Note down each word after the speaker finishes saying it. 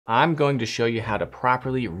I'm going to show you how to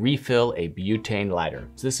properly refill a butane lighter.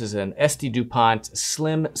 So this is an SD Dupont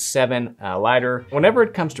Slim 7 lighter. Whenever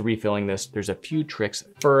it comes to refilling this, there's a few tricks.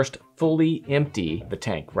 First, fully empty the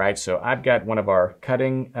tank, right? So I've got one of our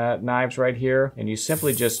cutting knives right here, and you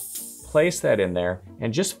simply just place that in there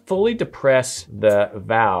and just fully depress the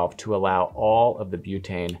valve to allow all of the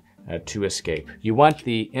butane to escape. You want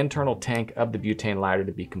the internal tank of the butane lighter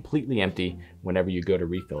to be completely empty whenever you go to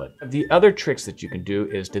refill it. The other tricks that you can do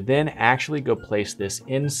is to then actually go place this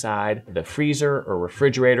inside the freezer or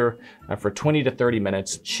refrigerator for 20 to 30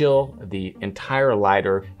 minutes, chill the entire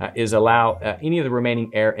lighter, allow any of the remaining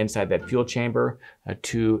air inside that fuel chamber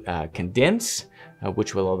to condense,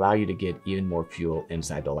 which will allow you to get even more fuel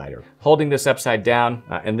inside the lighter. Holding this upside down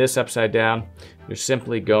and this upside down, you're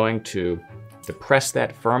simply going to depress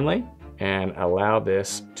that firmly and allow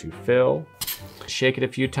this to fill. Shake it a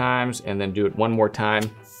few times and then do it one more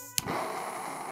time